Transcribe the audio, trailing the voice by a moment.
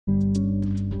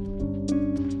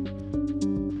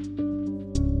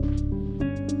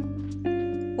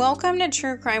Welcome to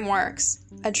True Crime Works,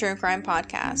 a true crime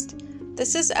podcast.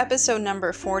 This is episode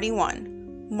number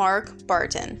 41, Mark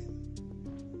Barton.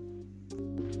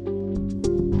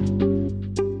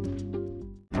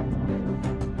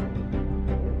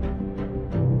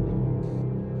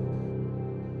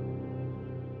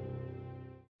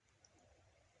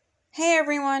 Hey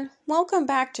everyone, welcome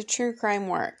back to True Crime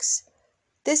Works.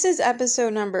 This is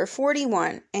episode number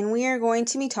 41, and we are going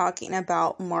to be talking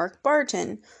about Mark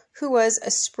Barton, who was a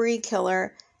spree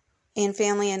killer and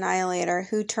family annihilator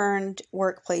who turned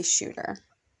workplace shooter.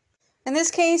 And this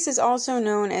case is also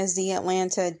known as the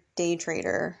Atlanta day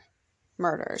trader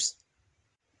murders.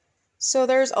 So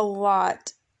there's a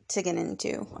lot to get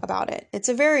into about it. It's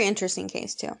a very interesting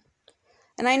case too.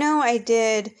 And I know I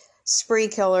did spree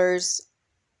killers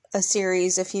a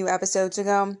series a few episodes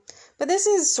ago, but this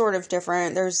is sort of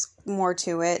different. There's more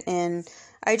to it, and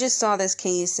I just saw this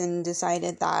case and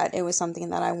decided that it was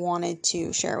something that I wanted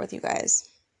to share with you guys.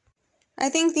 I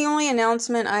think the only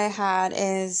announcement I had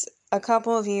is a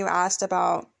couple of you asked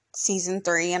about season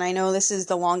 3, and I know this is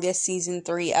the longest season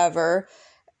 3 ever.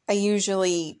 I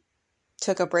usually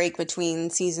took a break between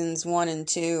seasons 1 and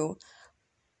 2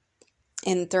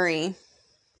 and 3,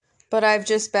 but I've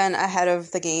just been ahead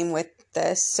of the game with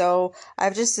this, so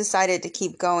I've just decided to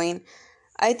keep going.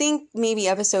 I think maybe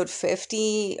episode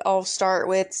 50 I'll start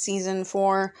with season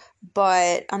 4,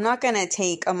 but I'm not going to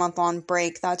take a month-long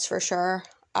break, that's for sure.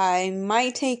 I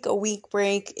might take a week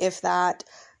break, if that,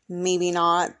 maybe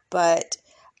not, but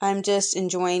I'm just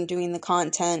enjoying doing the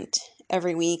content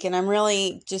every week, and I'm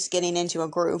really just getting into a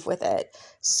groove with it,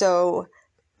 so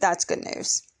that's good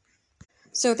news.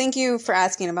 So thank you for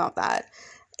asking about that,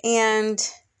 and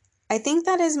I think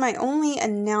that is my only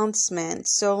announcement,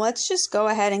 so let's just go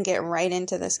ahead and get right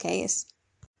into this case.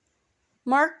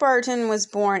 Mark Barton was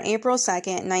born April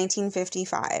 2nd,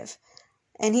 1955,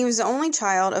 and he was the only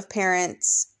child of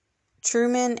parents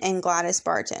Truman and Gladys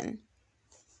Barton.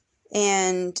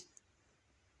 And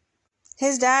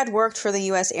his dad worked for the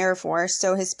U.S. Air Force,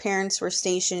 so his parents were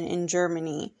stationed in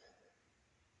Germany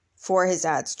for his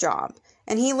dad's job.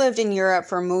 And he lived in Europe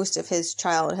for most of his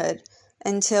childhood,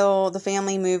 until the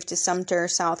family moved to Sumter,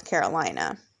 South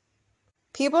Carolina.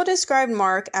 People described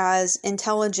Mark as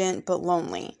intelligent but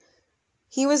lonely.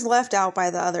 He was left out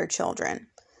by the other children.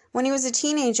 When he was a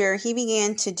teenager, he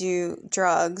began to do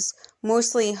drugs,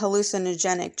 mostly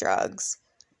hallucinogenic drugs,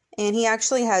 and he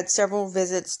actually had several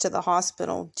visits to the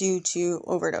hospital due to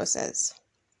overdoses.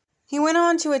 He went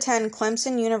on to attend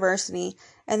Clemson University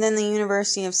and then the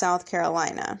University of South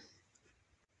Carolina.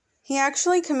 He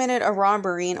actually committed a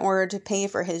robbery in order to pay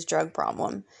for his drug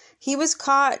problem. He was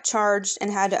caught, charged,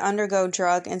 and had to undergo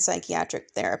drug and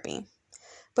psychiatric therapy.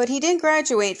 But he did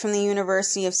graduate from the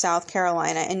University of South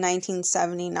Carolina in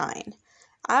 1979.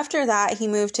 After that, he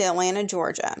moved to Atlanta,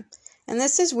 Georgia, and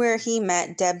this is where he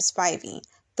met Deb Spivey,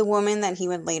 the woman that he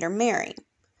would later marry.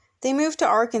 They moved to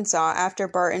Arkansas after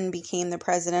Barton became the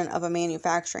president of a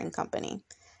manufacturing company,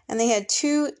 and they had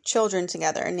 2 children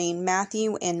together named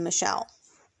Matthew and Michelle.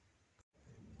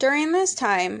 During this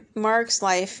time, Mark's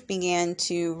life began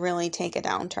to really take a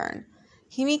downturn.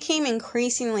 He became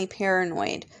increasingly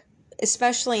paranoid,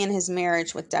 especially in his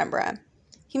marriage with Deborah.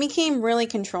 He became really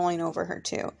controlling over her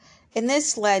too, and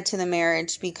this led to the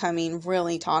marriage becoming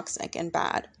really toxic and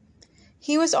bad.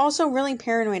 He was also really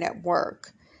paranoid at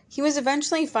work. He was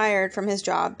eventually fired from his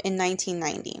job in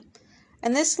 1990,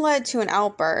 and this led to an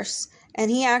outburst,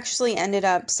 and he actually ended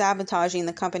up sabotaging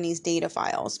the company's data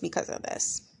files because of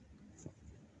this.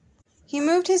 He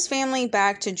moved his family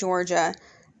back to Georgia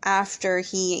after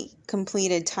he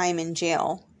completed time in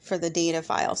jail for the data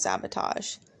file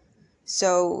sabotage.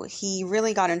 So he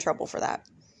really got in trouble for that.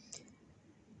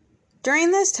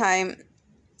 During this time,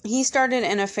 he started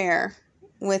an affair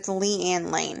with Leigh Ann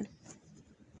Lane.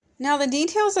 Now, the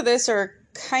details of this are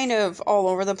kind of all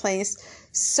over the place.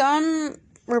 Some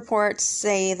reports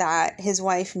say that his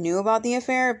wife knew about the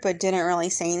affair but didn't really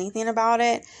say anything about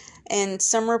it. And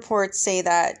some reports say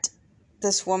that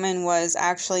this woman was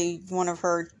actually one of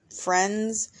her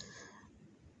friends,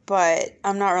 but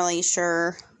I'm not really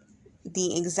sure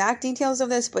the exact details of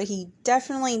this, but he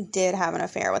definitely did have an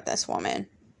affair with this woman.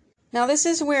 Now, this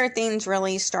is where things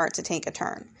really start to take a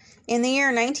turn. In the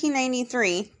year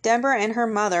 1993, Deborah and her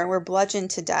mother were bludgeoned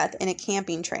to death in a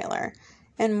camping trailer,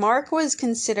 and Mark was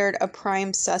considered a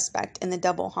prime suspect in the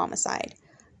double homicide.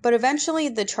 But eventually,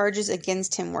 the charges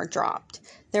against him were dropped.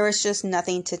 There was just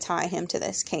nothing to tie him to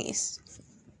this case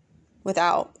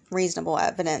without reasonable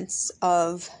evidence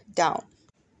of doubt.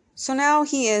 So now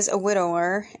he is a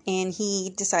widower, and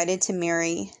he decided to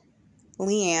marry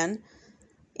Leigh Ann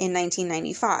in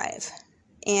 1995.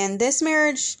 And this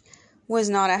marriage was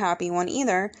not a happy one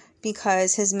either,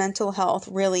 because his mental health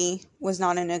really was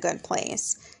not in a good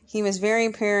place. He was very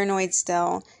paranoid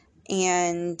still,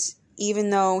 and even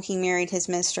though he married his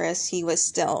mistress, he was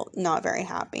still not very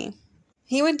happy.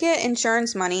 He would get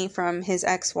insurance money from his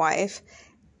ex-wife,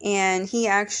 and he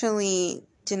actually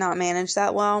did not manage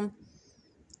that well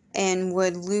and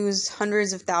would lose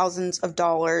hundreds of thousands of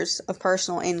dollars of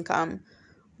personal income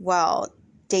while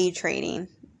day trading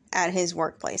at his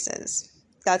workplaces.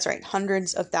 That's right,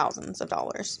 hundreds of thousands of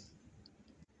dollars.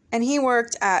 And he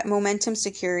worked at Momentum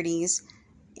Securities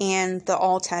and the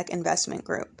All-Tech Investment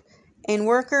Group. And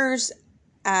workers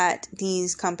at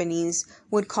these companies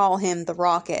would call him the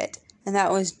Rocket, and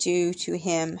that was due to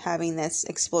him having this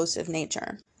explosive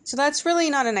nature. So that's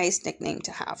really not a nice nickname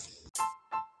to have.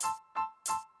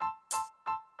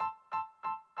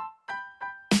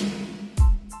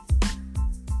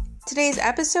 Today's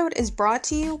episode is brought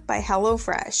to you by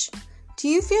HelloFresh. Do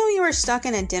you feel you are stuck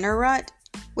in a dinner rut?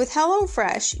 With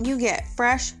HelloFresh, you get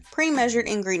fresh, pre-measured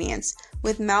ingredients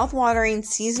with mouth-watering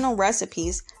seasonal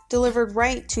recipes delivered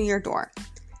right to your door.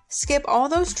 Skip all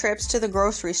those trips to the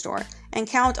grocery store and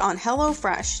count on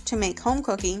HelloFresh to make home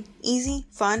cooking easy,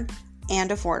 fun,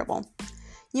 and affordable.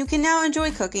 You can now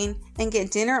enjoy cooking and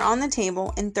get dinner on the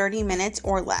table in 30 minutes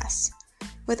or less.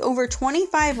 With over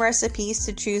 25 recipes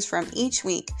to choose from each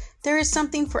week, there is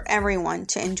something for everyone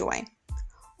to enjoy.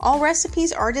 All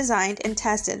recipes are designed and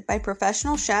tested by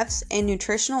professional chefs and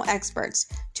nutritional experts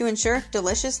to ensure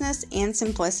deliciousness and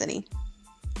simplicity.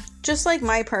 Just like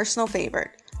my personal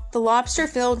favorite, the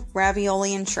lobster-filled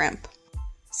ravioli and shrimp.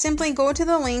 Simply go to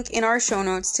the link in our show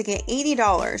notes to get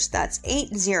 $80, that's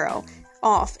 80,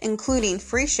 off, including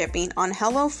free shipping on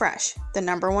HelloFresh, the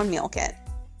 #1 meal kit.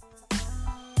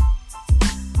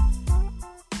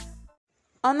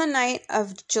 On the night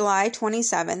of July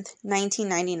 27,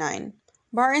 1999,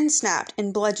 Barton snapped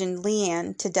and bludgeoned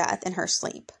Leanne to death in her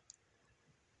sleep.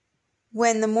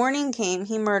 When the morning came,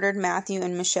 he murdered Matthew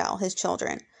and Michelle, his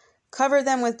children, covered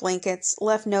them with blankets,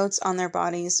 left notes on their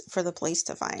bodies for the police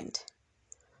to find.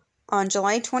 On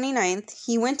July 29th,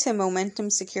 he went to Momentum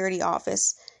Security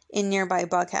office in nearby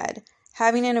Buckhead,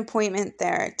 having an appointment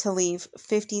there to leave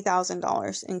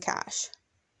 $50,000 in cash.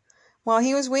 While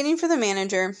he was waiting for the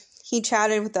manager, he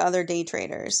chatted with the other day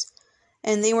traders,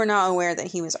 and they were not aware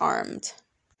that he was armed.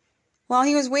 While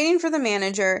he was waiting for the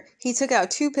manager, he took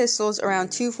out 2 pistols around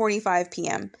 2:45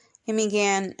 p.m. and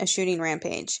began a shooting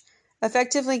rampage,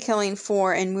 effectively killing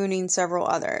 4 and wounding several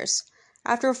others.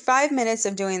 After 5 minutes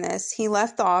of doing this, he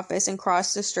left the office and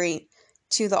crossed the street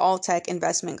to the All-Tech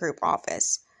Investment Group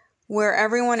office, where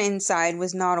everyone inside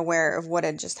was not aware of what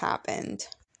had just happened.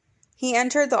 He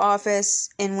entered the office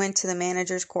and went to the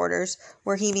manager's quarters,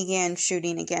 where he began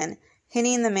shooting again,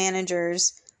 hitting the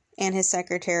managers and his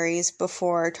secretaries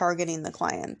before targeting the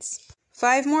clients.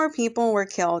 5 more people were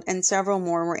killed and several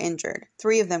more were injured,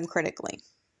 3 of them critically.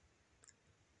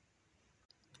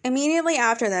 Immediately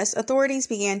after this, authorities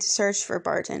began to search for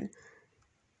Barton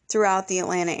throughout the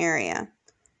Atlanta area.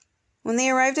 When they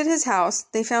arrived at his house,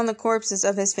 they found the corpses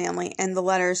of his family and the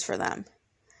letters for them.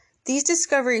 These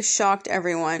discoveries shocked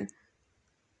everyone.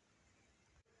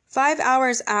 5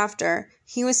 hours after,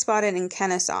 he was spotted in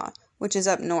Kennesaw, which is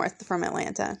up north from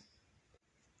Atlanta.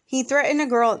 He threatened a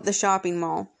girl at the shopping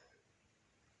mall,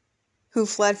 who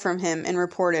fled from him and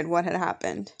reported what had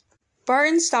happened.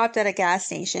 Barton stopped at a gas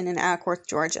station in Ackworth,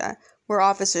 Georgia, where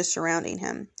officers surrounding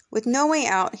him. With no way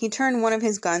out, he turned one of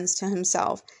his guns to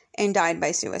himself and died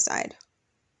by suicide.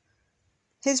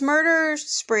 His murder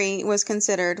spree was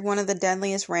considered one of the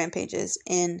deadliest rampages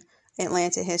in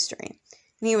Atlanta history,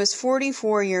 and he was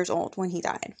 44 years old when he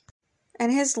died.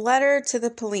 And his letter to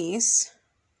the police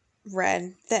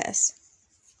read this,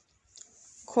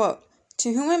 quote,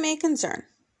 "To whom it may concern,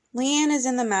 Leanne is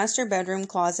in the master bedroom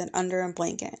closet under a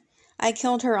blanket. I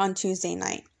killed her on Tuesday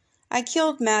night. I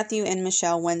killed Matthew and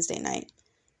Michelle Wednesday night.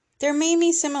 There may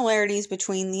be similarities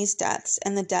between these deaths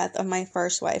and the death of my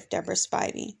first wife, Deborah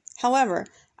Spivey. However,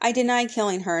 I deny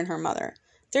killing her and her mother.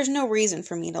 There's no reason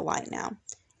for me to lie now.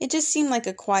 It just seemed like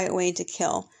a quiet way to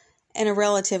kill and a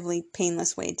relatively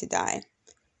painless way to die.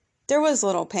 There was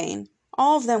little pain.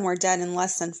 All of them were dead in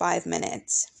less than 5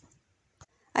 minutes.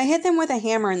 I hit them with a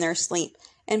hammer in their sleep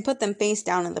and put them face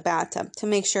down in the bathtub to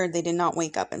make sure they did not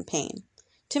wake up in pain.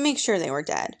 To make sure they were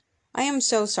dead. I am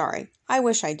so sorry. I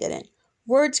wish I didn't.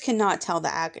 Words cannot tell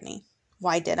the agony.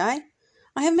 Why did I?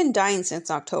 I have been dying since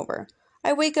October.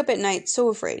 I wake up at night so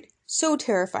afraid, so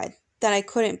terrified, that I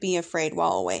couldn't be afraid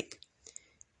while awake.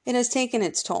 It has taken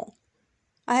its toll.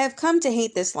 I have come to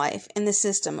hate this life and the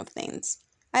system of things.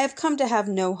 I have come to have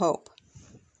no hope.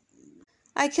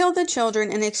 I killed the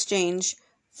children in exchange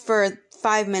for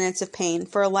 5 minutes of pain,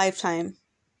 for a lifetime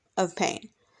of pain.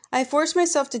 I forced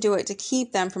myself to do it to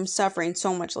keep them from suffering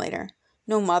so much later.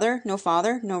 No mother, no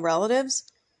father, no relatives.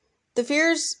 The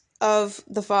fears of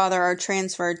the father are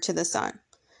transferred to the son.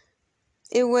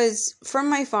 It was from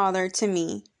my father to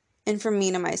me, and from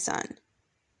me to my son.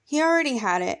 He already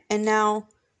had it, and now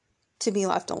to be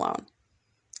left alone.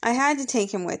 I had to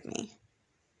take him with me.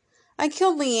 I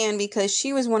killed Leanne because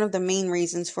she was one of the main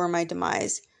reasons for my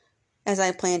demise, as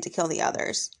I planned to kill the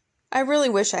others. I really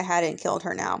wish I hadn't killed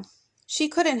her now. She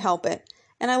couldn't help it,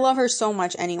 and I love her so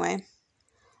much anyway.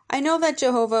 I know that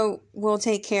Jehovah will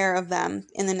take care of them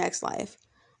in the next life.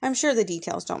 I'm sure the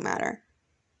details don't matter.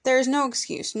 There is no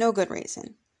excuse, no good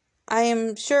reason. I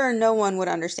am sure no one would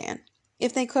understand.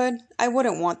 If they could, I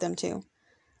wouldn't want them to.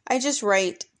 I just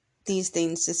write these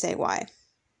things to say why.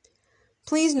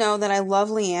 Please know that I love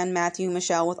Leanne, Matthew,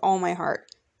 Michelle with all my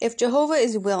heart. If Jehovah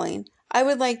is willing, I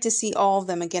would like to see all of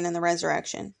them again in the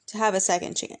resurrection, to have a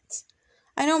second chance.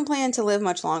 I don't plan to live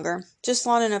much longer, just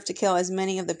long enough to kill as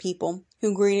many of the people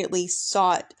who greedily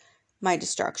sought my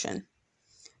destruction.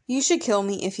 You should kill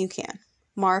me if you can.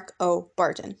 Mark O.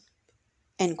 Barton.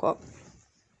 End quote.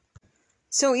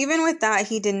 So even with that,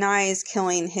 he denies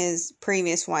killing his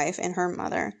previous wife and her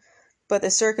mother. But the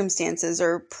circumstances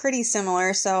are pretty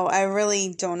similar, so I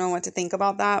really don't know what to think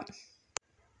about that.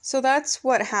 So that's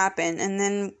what happened, and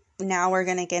then now we're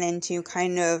going to get into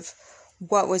kind of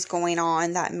what was going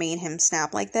on that made him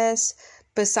snap like this.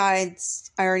 Besides,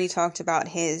 I already talked about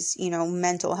his,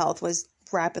 mental health was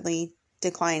rapidly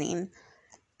declining.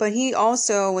 But he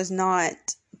also was not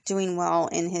doing well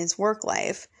in his work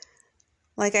life.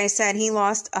 Like I said, he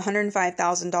lost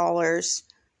 $105,000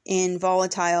 in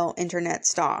volatile internet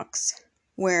stocks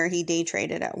where he day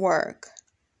traded at work.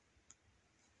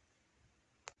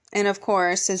 And of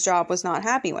course, his job was not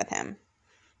happy with him.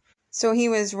 So he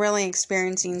was really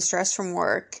experiencing stress from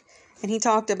work. And he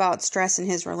talked about stress in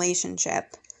his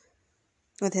relationship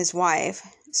with his wife.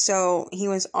 So he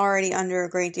was already under a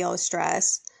great deal of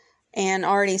stress and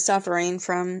already suffering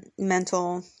from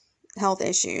mental health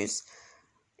issues.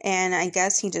 And I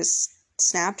guess he just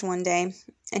snapped one day.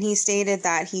 And he stated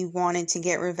that he wanted to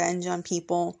get revenge on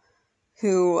people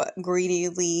who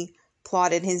greedily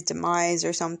plotted his demise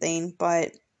or something.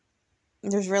 But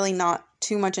there's really not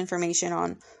too much information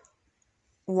on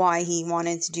why he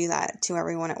wanted to do that to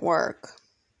everyone at work.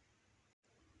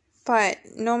 But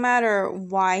no matter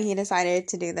why he decided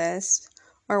to do this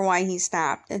or why he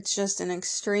snapped, it's just an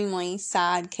extremely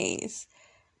sad case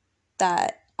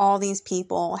that all these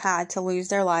people had to lose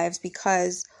their lives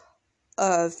because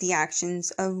of the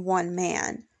actions of one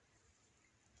man.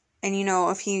 And,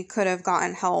 if he could have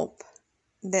gotten help,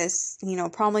 this,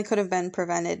 probably could have been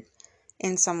prevented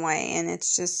in some way. And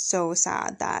it's just so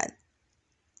sad that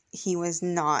he was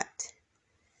not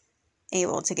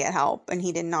able to get help, and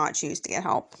he did not choose to get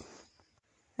help.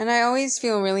 And I always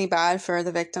feel really bad for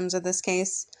the victims of this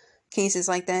cases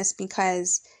like this,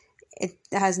 because it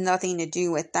has nothing to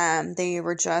do with them. They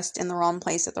were just in the wrong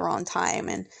place at the wrong time,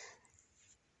 and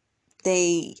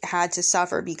they had to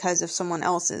suffer because of someone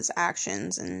else's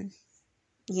actions. And,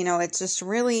 it's just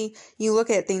really, you look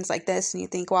at things like this and you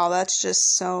think, wow, that's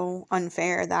just so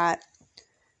unfair that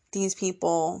these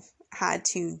people had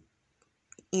to,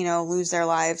 lose their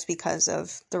lives because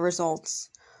of the results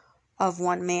of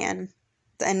one man.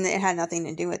 And it had nothing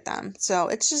to do with them. So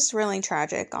it's just really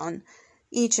tragic on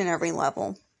each and every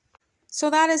level. So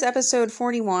that is episode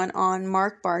 41 on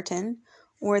Mark Barton,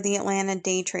 or the Atlanta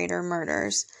day trader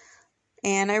murders.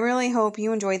 And I really hope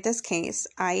you enjoyed this case.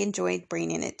 I enjoyed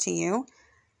bringing it to you.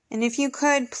 And if you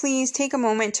could, please take a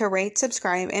moment to rate,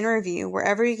 subscribe, and review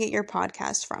wherever you get your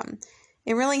podcast from.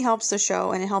 It really helps the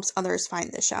show, and it helps others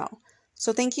find the show.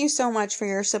 So thank you so much for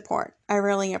your support. I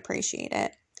really appreciate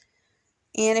it.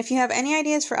 And if you have any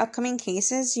ideas for upcoming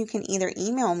cases, you can either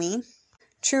email me,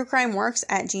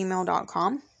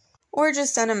 truecrimeworks@gmail.com, or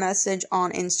just send a message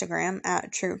on Instagram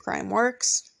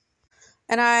 @truecrimeworks.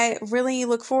 And I really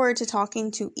look forward to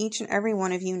talking to each and every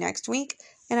one of you next week,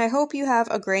 and I hope you have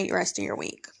a great rest of your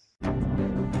week.